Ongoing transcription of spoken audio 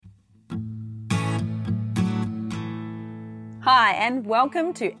Hi, and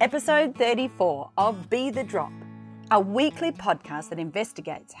welcome to episode 34 of Be the Drop, a weekly podcast that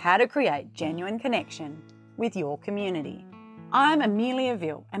investigates how to create genuine connection with your community. I'm Amelia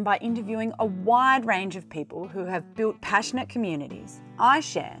Ville, and by interviewing a wide range of people who have built passionate communities, I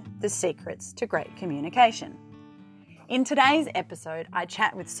share the secrets to great communication. In today's episode, I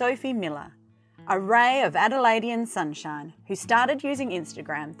chat with Sophie Miller, a ray of Adelaidean sunshine who started using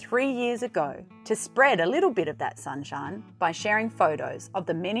Instagram 3 years ago to spread a little bit of that sunshine by sharing photos of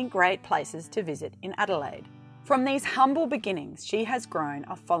the many great places to visit in Adelaide. From these humble beginnings, she has grown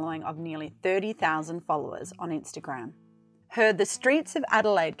a following of nearly 30,000 followers on Instagram. Her The Streets of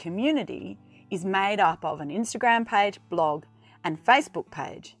Adelaide community is made up of an Instagram page, blog, and Facebook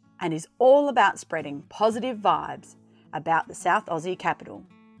page, and is all about spreading positive vibes about the South Aussie capital.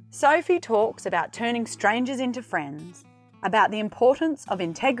 Sophie talks about turning strangers into friends, about the importance of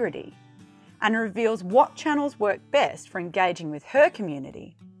integrity, and reveals what channels work best for engaging with her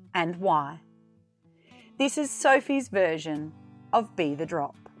community and why. This is Sophie's version of Be the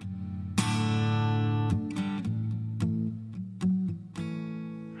Drop.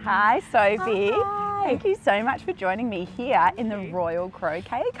 Hi, Sophie. Hi. Thank you so much for joining me here in the Royal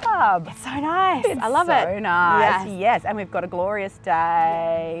Croquet Club. It's so nice. I love So it. nice. Yes. Yes, and we've got a glorious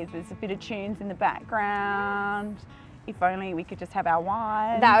day. There's a bit of tunes in the background. If only we could just have our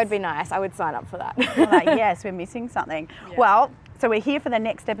wine. That would be nice. I would sign up for that. Yes, we're missing something. Yeah. Well, so we're here for the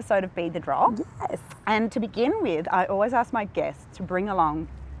next episode of Be the Drop. Yes. And to begin with, I always ask my guests to bring along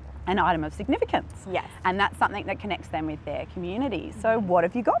an item of significance. Yes. And that's something that connects them with their community. So what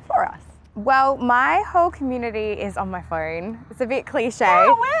have you got for us? Well, my whole community is on my phone. It's a bit cliche.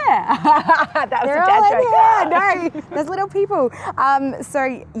 Oh, where? That was They're a all dad in joke. here. No, there's little people.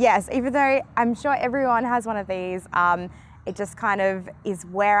 So yes, even though I'm sure everyone has one of these, it just kind of is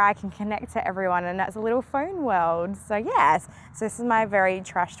where I can connect to everyone, and that's a little phone world. So yes, so this is my very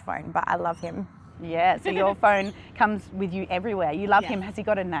trashed phone, but I love him. Yeah, so your phone comes with you everywhere. You love him. Has he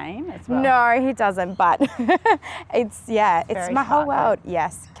got a name as well? No, he doesn't, but it's very my whole smart, world.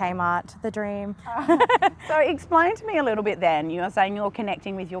 Yes, Kmart, the dream. So explain to me a little bit then. You're saying you're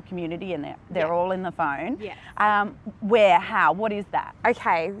connecting with your community and they're all in the phone. Yeah. Where, how, what is that?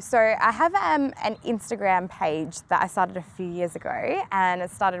 Okay, so I have an Instagram page that I started a few years ago, and it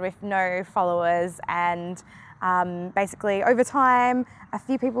started with no followers, and basically over time a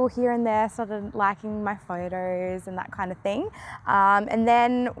few people here and there started liking my photos and that kind of thing, and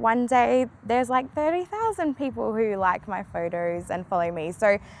then one day there's like 30,000 people who like my photos and follow me.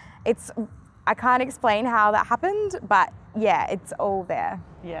 So I can't explain how that happened, but yeah, it's all there.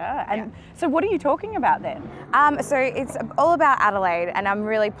 Yeah, and so what are you talking about then? So it's all about Adelaide, and I'm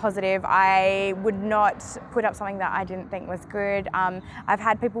really positive. I would not put up something that I didn't think was good. I've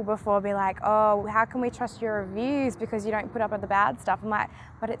had people before be like, oh, how can we trust your reviews because you don't put up the bad stuff? I'm like,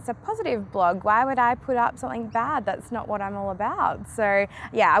 but it's a positive blog. Why would I put up something bad? That's not what I'm all about. So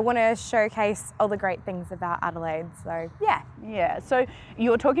yeah, I want to showcase all the great things about Adelaide. So yeah. Yeah, so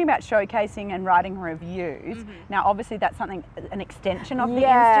you're talking about showcasing and writing reviews. Mm-hmm. Now obviously that's something, an extension of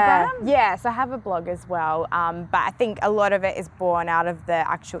the Instagram? Yes, I have a blog as well, but I think a lot of it is born out of the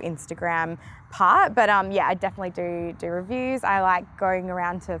actual Instagram part. But yeah, I definitely do reviews. I like going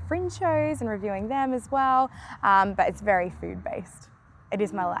around to fringe shows and reviewing them as well, but it's very food-based. It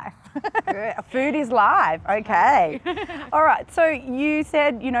is my life. Food is life, okay. All right, so you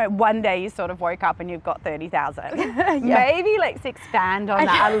said, one day you sort of woke up and you've got 30,000. Yeah. Maybe let's expand on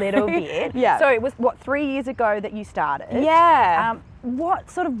that a little bit. Yeah. So it was, 3 years ago that you started? Yeah. What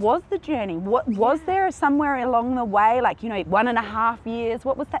sort of was the journey? What was there somewhere along the way, like 1.5 years?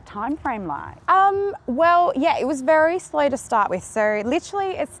 What was that time frame like? Well, yeah, it was very slow to start with. So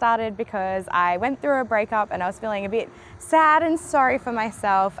literally it started because I went through a breakup and I was feeling a bit sad and sorry for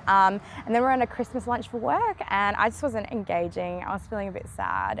myself. And then we're on a Christmas lunch for work and I just wasn't engaging. I was feeling a bit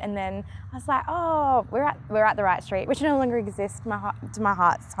sad. And then I was like, oh, we're at the right street, which no longer exists to my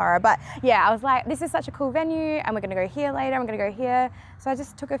heart's horror. But yeah, I was like, this is such a cool venue and we're gonna go here later, I'm gonna go here. So I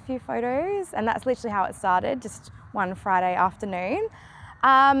just took a few photos and that's literally how it started, just one Friday afternoon.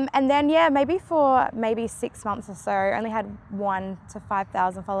 And then, yeah, for 6 months or so, I only had 1,000 to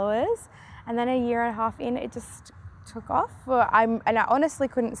 5,000 followers. And then a year and a half in, it just took off. And I honestly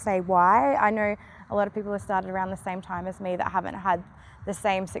couldn't say why. I know a lot of people have started around the same time as me that haven't had the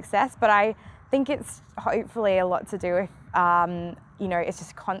same success, but I think it's hopefully a lot to do with, it's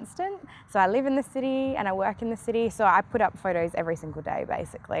just constant. So I live in the city and I work in the city, so I put up photos every single day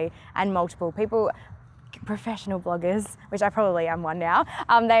basically, and multiple people. professional bloggers, which I probably am one now,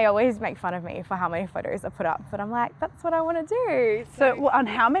 they always make fun of me for how many photos I put up, but I'm like, that's what I want to do. So on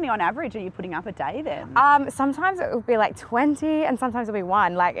how many on average are you putting up a day then? Sometimes it will be like 20 and sometimes it'll be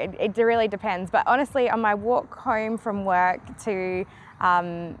one. Like it really depends. But honestly, on my walk home from work to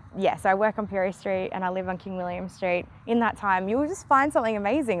so I work on Pirie Street and I live on King William Street. In that time, you'll just find something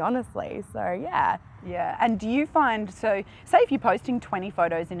amazing, honestly. So yeah. Yeah, and do you find, so say if you're posting 20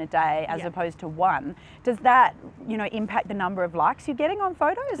 photos in a day as opposed to one, does that, impact the number of likes you're getting on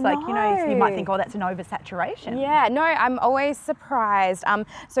photos? Like, No. you might think, oh, that's an oversaturation. Yeah, no, I'm always surprised.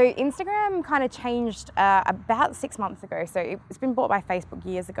 So Instagram kind of changed about 6 months ago. So it's been bought by Facebook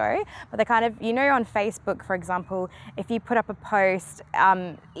years ago, but they kind of, on Facebook, for example, if you put up a post,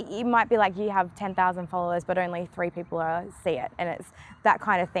 it might be like you have 10,000 followers, but only 3 people see it. And it's that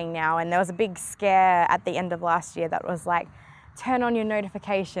kind of thing now. And there was a big scare at the end of last year that was like, turn on your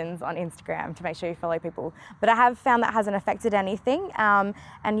notifications on Instagram to make sure you follow people. But I have found that hasn't affected anything. And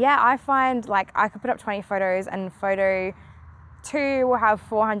yeah, I find like I could put up 20 photos and photo 2 will have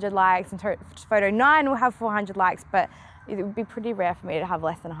 400 likes and photo 9 will have 400 likes, but it would be pretty rare for me to have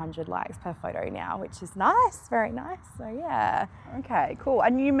less than 100 likes per photo now, which is nice, very nice. So yeah. Okay, cool.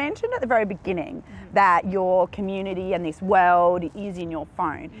 And you mentioned at the very beginning that your community and this world is in your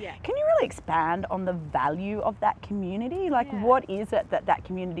phone. Yeah. Can you really expand on the value of that community? Like, what is it that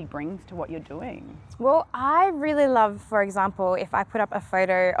community brings to what you're doing? Well, I really love, for example, if I put up a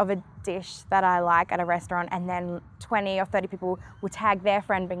photo of a dish that I like at a restaurant and then 20 or 30 people will tag their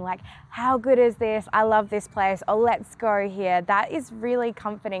friend being like, how good is this? I love this place. Oh, let's go here. That is really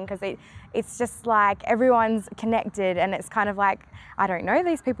comforting because it's just like everyone's connected and it's kind of like, I don't know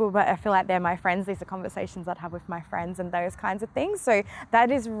these people, but I feel like they're my friends. These are conversations I'd have with my friends and those kinds of things. So that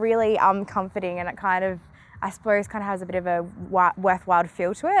is really comforting, and it kind of, I suppose, kind of has a bit of a worthwhile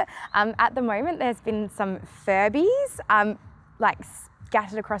feel to it. At the moment, there's been some Furbies, like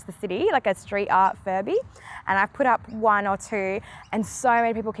scattered across the city, like a street art Furby. And I've put up 1 or 2, and so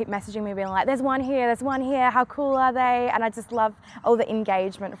many people keep messaging me being like, there's one here, how cool are they? And I just love all the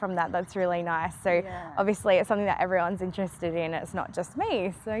engagement from that. That's really nice. So obviously it's something that everyone's interested in. It's not just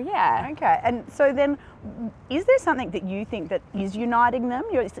me. So yeah. Okay. And so then, is there something that you think that is uniting them?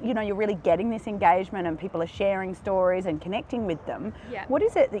 You're really getting this engagement and people are sharing stories and connecting with them. Yeah. What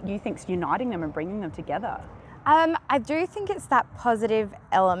is it that you think's uniting them and bringing them together? I do think it's that positive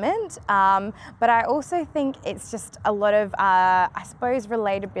element, but I also think it's just a lot of, I suppose,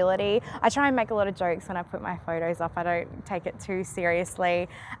 relatability. I try and make a lot of jokes when I put my photos up. I don't take it too seriously.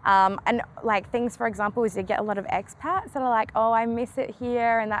 And like things, for example, is you get a lot of expats that are like, oh, I miss it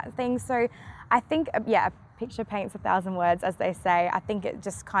here and that thing. So I think, a picture paints 1,000 words, as they say. I think it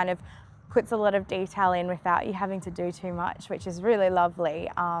just kind of puts a lot of detail in without you having to do too much, which is really lovely.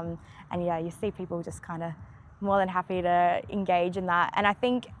 And yeah, you see people just kind of more than happy to engage in that. And I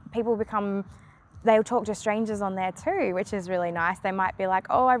think people they'll talk to strangers on there too, which is really nice. They might be like,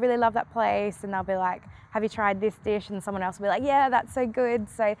 oh, I really love that place. And they'll be like, have you tried this dish? And someone else will be like, yeah, that's so good.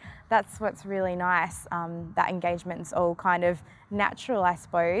 So that's what's really nice. That engagement's all kind of natural, I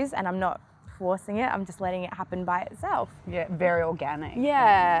suppose. And I'm not forcing it, I'm just letting it happen by itself. Yeah, very organic.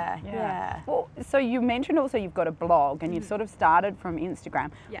 Yeah. Well, so you mentioned also you've got a blog and you've sort of started from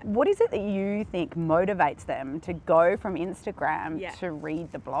Instagram. Yeah. What is it that you think motivates them to go from Instagram to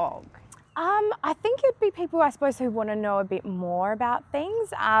read the blog? I think it'd be people, I suppose, who want to know a bit more about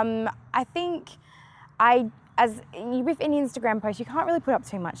things. I think with an Instagram post, you can't really put up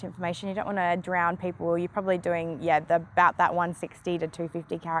too much information. You don't want to drown people. You're probably doing, about that 160 to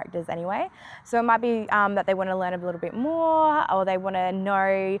 250 characters anyway. So it might be that they want to learn a little bit more, or they want to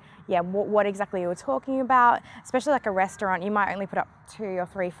know, what exactly you're talking about. Especially like a restaurant, you might only put up 2 or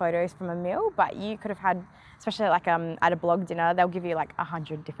 3 photos from a meal, but you could have had, especially like at a blog dinner, they'll give you like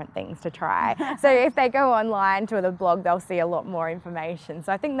 100 different things to try. So if they go online to the blog, they'll see a lot more information.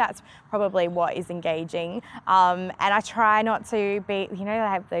 So I think that's probably what is engaging. And I try not to be, they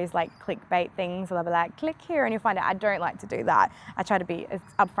have those like clickbait things, so they'll be like, click here and you'll find it. I don't like to do that. I try to be as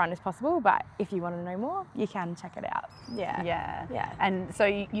upfront as possible, but if you want to know more, you can check it out. Yeah. And so,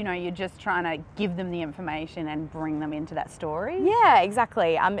 you're just trying to give them the information and bring them into that story? Yeah,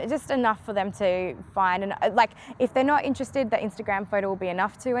 exactly. Just enough for them to find. And like, if they're not interested, the Instagram photo will be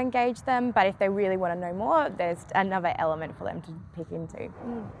enough to engage them. But if they really want to know more, there's another element for them to pick into.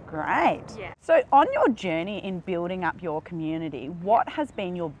 Great. Yeah. So on your journey in building up your community, what has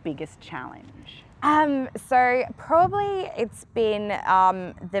been your biggest challenge? So probably it's been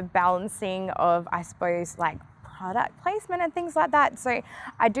the balancing of, I suppose, like product placement and things like that. So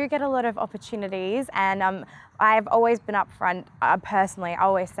I do get a lot of opportunities, and I've always been upfront. Personally, I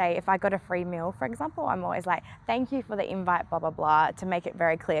always say if I got a free meal, for example, I'm always like, thank you for the invite, blah, blah, blah, to make it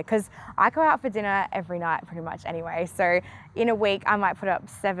very clear. Because I go out for dinner every night pretty much anyway. So in a week, I might put up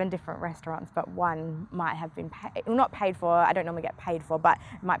 7 different restaurants, but one might have been not paid for. I don't normally get paid for, but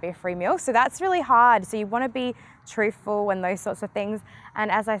it might be a free meal. So that's really hard. So you want to be truthful and those sorts of things.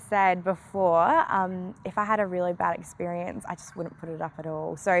 And as I said before, if I had a really bad experience, I just wouldn't put it up at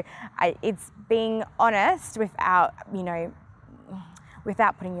all. So it's being honest without,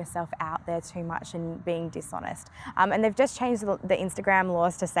 without putting yourself out there too much and being dishonest. And they've just changed the Instagram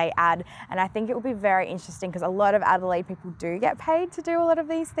laws to say ad, and I think it will be very interesting because a lot of Adelaide people do get paid to do a lot of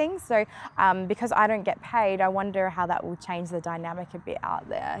these things. So because I don't get paid, I wonder how that will change the dynamic a bit out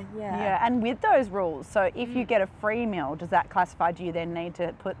there. Yeah, and with those rules, so if you get a free meal, does that classify, do you then need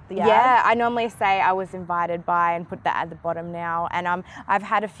to put the ad? Yeah, I normally say I was invited by and put that at the bottom now. And I've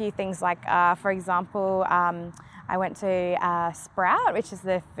had a few things like, for example, I went to Sprout, which is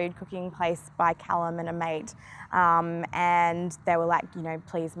the food cooking place by Callum and a mate, and they were like,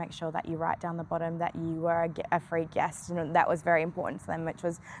 please make sure that you write down the bottom that you were a free guest, and that was very important to them, which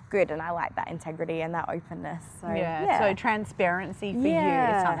was good, and I like that integrity and that openness. So, so transparency for you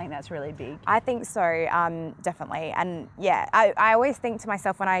is something that's really big. I think so, definitely. And I always think to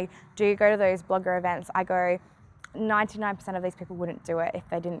myself when I do go to those blogger events, I go, 99% of these people wouldn't do it if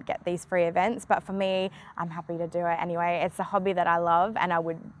they didn't get these free events, but for me, I'm happy to do it anyway. It's a hobby that I love, and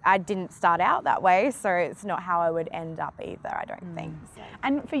I didn't start out that way, so it's not how I would end up either, I don't think. So.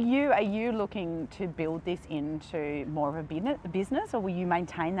 And for you, are you looking to build this into more of a business, or will you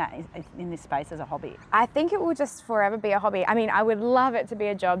maintain that in this space as a hobby? I think it will just forever be a hobby. I mean, I would love it to be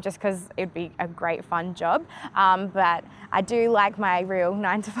a job just because it'd be a great fun job, but I do like my real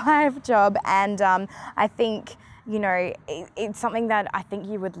 9-to-5 job, and I think it's something that I think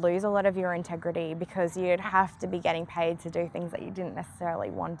you would lose a lot of your integrity because you'd have to be getting paid to do things that you didn't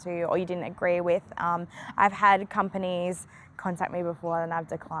necessarily want to or you didn't agree with. I've had companies contact me before and I've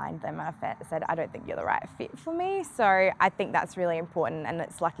declined them. I've said, I don't think you're the right fit for me. So I think that's really important, and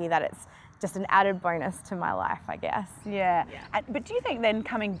it's lucky that it's just an added bonus to my life, I guess. Yeah. But do you think then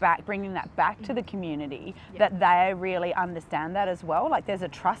bringing that back to the community, that they really understand that as well? Like there's a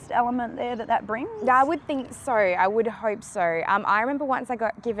trust element there that brings? Yeah, I would think so. I would hope so. I remember once I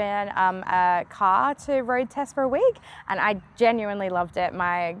got given a car to road test for a week, and I genuinely loved it.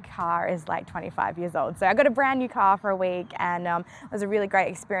 My car is like 25 years old. So I got a brand new car for a week, and it was a really great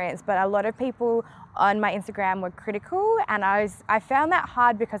experience. But a lot of people on my Instagram were critical, and I found that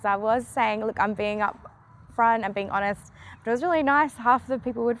hard because I was saying, look, I'm being up front, I'm being honest, but it was really nice. Half of the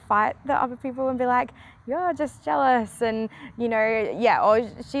people would fight the other people and be like, you're just jealous, and or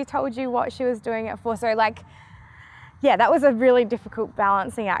she told you what she was doing it for. So that was a really difficult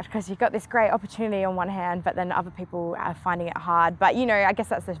balancing act because you've got this great opportunity on one hand, but then other people are finding it hard. But, I guess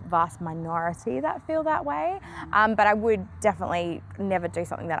that's the vast minority that feel that way. But I would definitely never do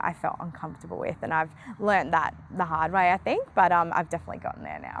something that I felt uncomfortable with. And I've learned that the hard way, I think. But I've definitely gotten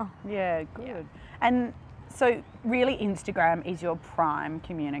there now. Yeah, good. Yeah. And so really Instagram is your prime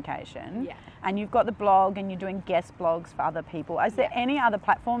communication. Yeah. And you've got the blog and you're doing guest blogs for other people. Is there any other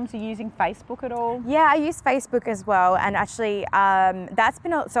platforms? Are you using Facebook at all? Yeah, I use Facebook as well. And actually that's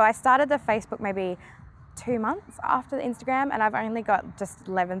been, so I started the Facebook maybe 2 months after the Instagram, and I've only got just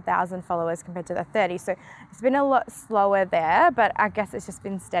 11,000 followers compared to the 30. So it's been a lot slower there, but I guess it's just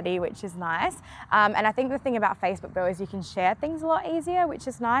been steady, which is nice. And I think the thing about Facebook though is you can share things a lot easier, which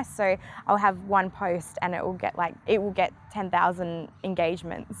is nice. So I'll have one post and it will get 10,000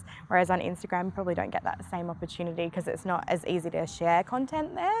 engagements, whereas on Instagram you probably don't get that same opportunity because it's not as easy to share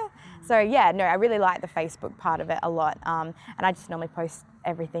content there. So I really like the Facebook part of it a lot, and I just normally post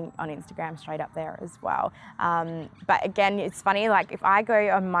everything on Instagram straight up there as well. But again, it's funny, like if I go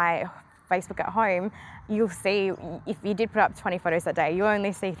on my Facebook at home, you'll see if you did put up 20 photos that day, you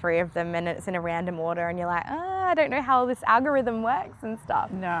only see 3 of them and it's in a random order and you're like, I don't know how this algorithm works and stuff.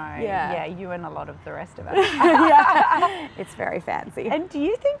 No, yeah, you and a lot of the rest of us. Yeah, it's very fancy. And do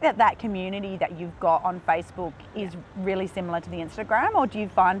you think that community that you've got on Facebook is really similar to the Instagram, or do you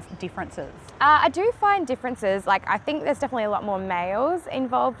find differences? I do find differences. Like I think there's definitely a lot more males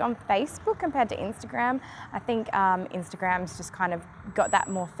involved on Facebook compared to Instagram. I think Instagram's just kind of got that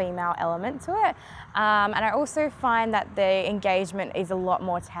more female element to it. And I also find that the engagement is a lot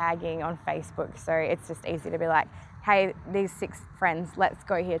more tagging on Facebook. So it's just easy to be like, hey, these 6 friends, let's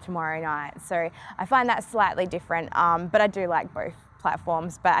go here tomorrow night. So I find that slightly different, but I do like both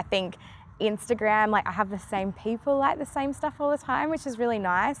platforms. But I think Instagram, like I have the same people like the same stuff all the time, which is really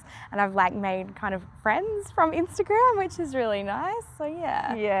nice. And I've like made kind of friends from Instagram, which is really nice. So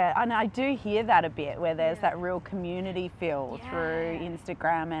yeah. Yeah, and I do hear that a bit, where there's that real community feel through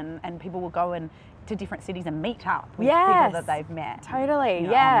Instagram, and people will go to different cities and meet up with people that they've met. Totally,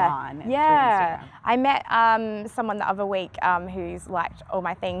 online through Instagram. I met someone the other week who's liked all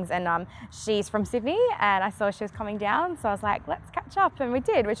my things, and she's from Sydney, and I saw she was coming down, so I was like, let's catch up, and we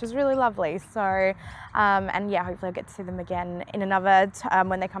did, which was really lovely. So, and yeah, hopefully I'll get to see them again in another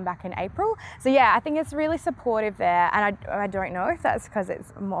when they come back in April. So yeah, I think it's really supportive there, and I don't know if that's because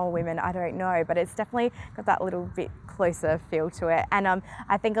it's more women, I don't know, but it's definitely got that little bit closer feel to it. And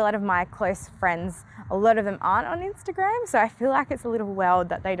I think a lot of my close friends, a lot of them aren't on Instagram, so I feel like it's a little world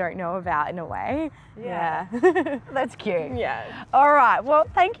that they don't know about in a way. Yeah. That's cute. Yeah. All right. Well,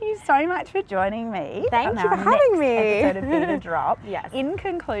 thank you so much for joining me. Thank you for having me. Episode of Be The Drop. Yes. In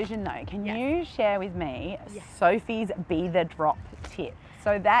conclusion, though, can you share with me Sophie's Be The Drop tip?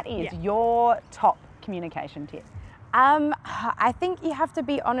 So that is your top communication tip. I think you have to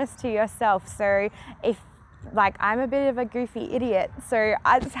be honest to yourself. So like I'm a bit of a goofy idiot, so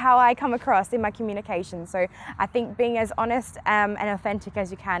that's how I come across in my communication. So I think being as honest and authentic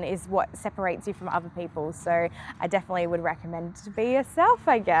as you can is what separates you from other people. So I definitely would recommend to be yourself,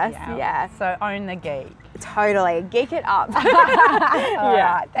 I guess. Yeah. So own the geek. Totally. Geek it up. All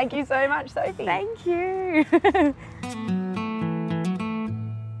right. Thank you so much, Sophie. Thank you.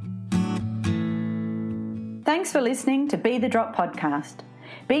 Thanks for listening to Be The Drop podcast.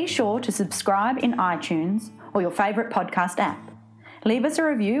 Be sure to subscribe in iTunes or your favourite podcast app. Leave us a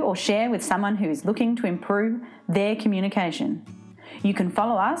review or share with someone who is looking to improve their communication. You can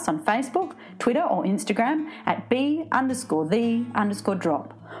follow us on Facebook, Twitter or Instagram at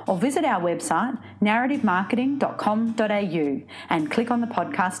be_the_drop, or visit our website narrativemarketing.com.au and click on the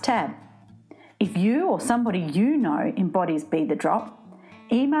podcast tab. If you or somebody you know embodies Be The Drop,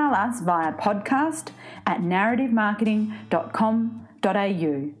 email us via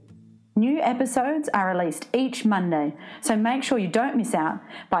podcast@narrativemarketing.com.au. New episodes are released each Monday, so make sure you don't miss out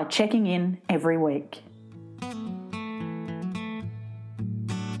by checking in every week.